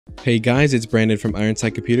Hey guys, it's Brandon from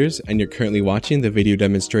Ironside Computers, and you're currently watching the video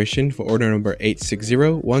demonstration for order number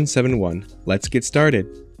 860171. Let's get started.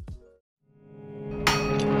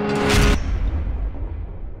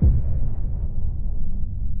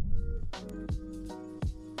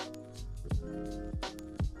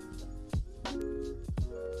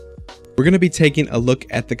 We're going to be taking a look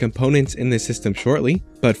at the components in this system shortly,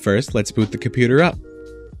 but first let's boot the computer up.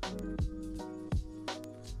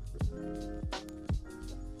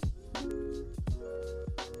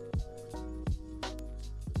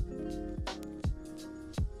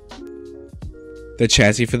 The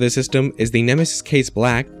chassis for this system is the Nemesis Case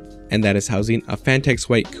Black, and that is housing a Phanteks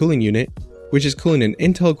white cooling unit, which is cooling an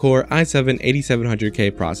Intel Core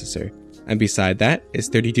i7-8700K processor, and beside that is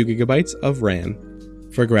 32GB of RAM.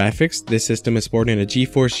 For graphics, this system is sporting a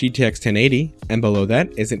Geforce GTX 1080, and below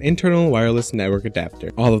that is an internal wireless network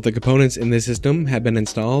adapter. All of the components in this system have been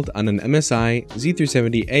installed on an MSI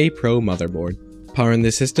Z370A Pro motherboard. Powering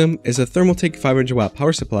this system is a Thermaltake 500W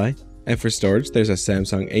power supply, and for storage there's a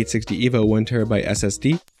Samsung 860 EVO 1TB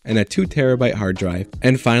SSD and a 2TB hard drive.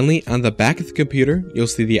 And finally, on the back of the computer, you'll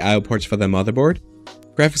see the I/O ports for the motherboard,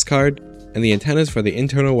 graphics card, and the antennas for the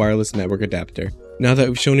internal wireless network adapter. Now that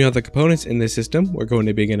we've shown you all the components in this system, we're going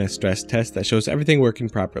to begin a stress test that shows everything working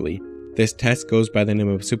properly. This test goes by the name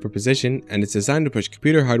of superposition, and it's designed to push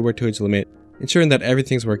computer hardware to its limit, ensuring that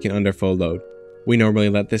everything's working under full load. We normally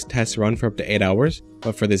let this test run for up to 8 hours,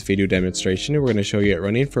 but for this video demonstration, we're going to show you it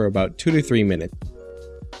running for about 2 to 3 minutes.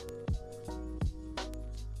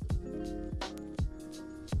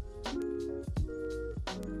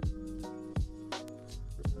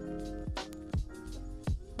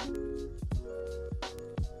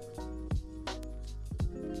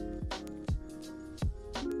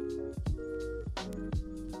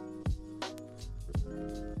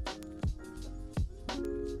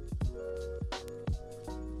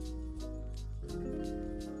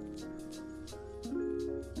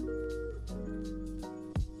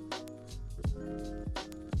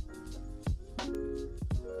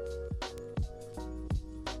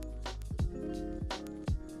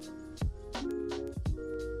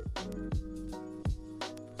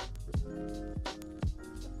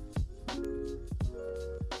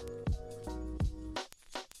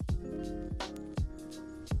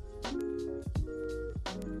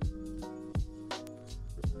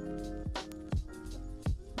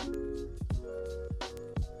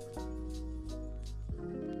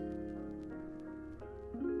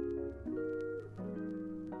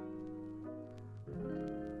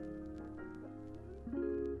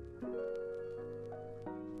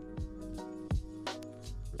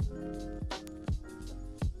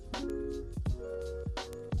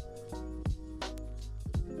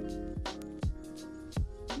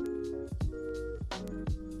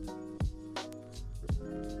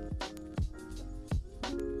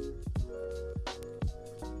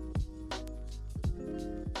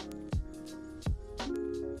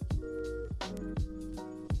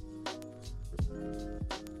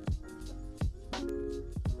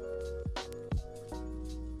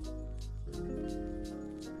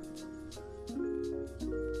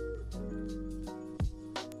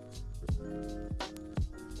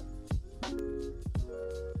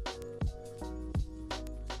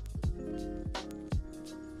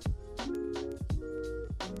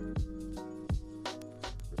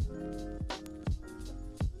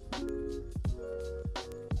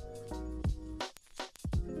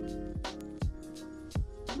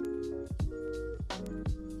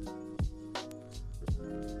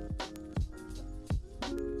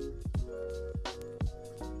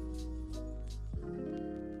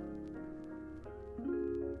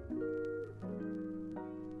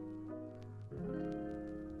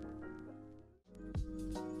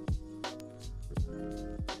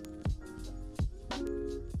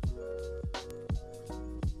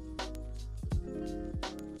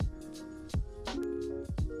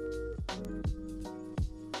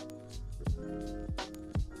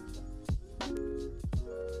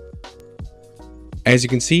 As you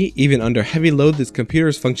can see, even under heavy load, this computer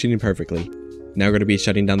is functioning perfectly. Now we're going to be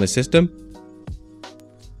shutting down the system.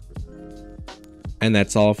 And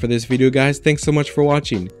that's all for this video, guys. Thanks so much for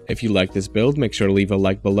watching. If you like this build, make sure to leave a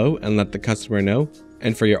like below and let the customer know.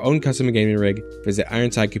 And for your own custom gaming rig, visit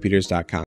ironsidecomputers.com.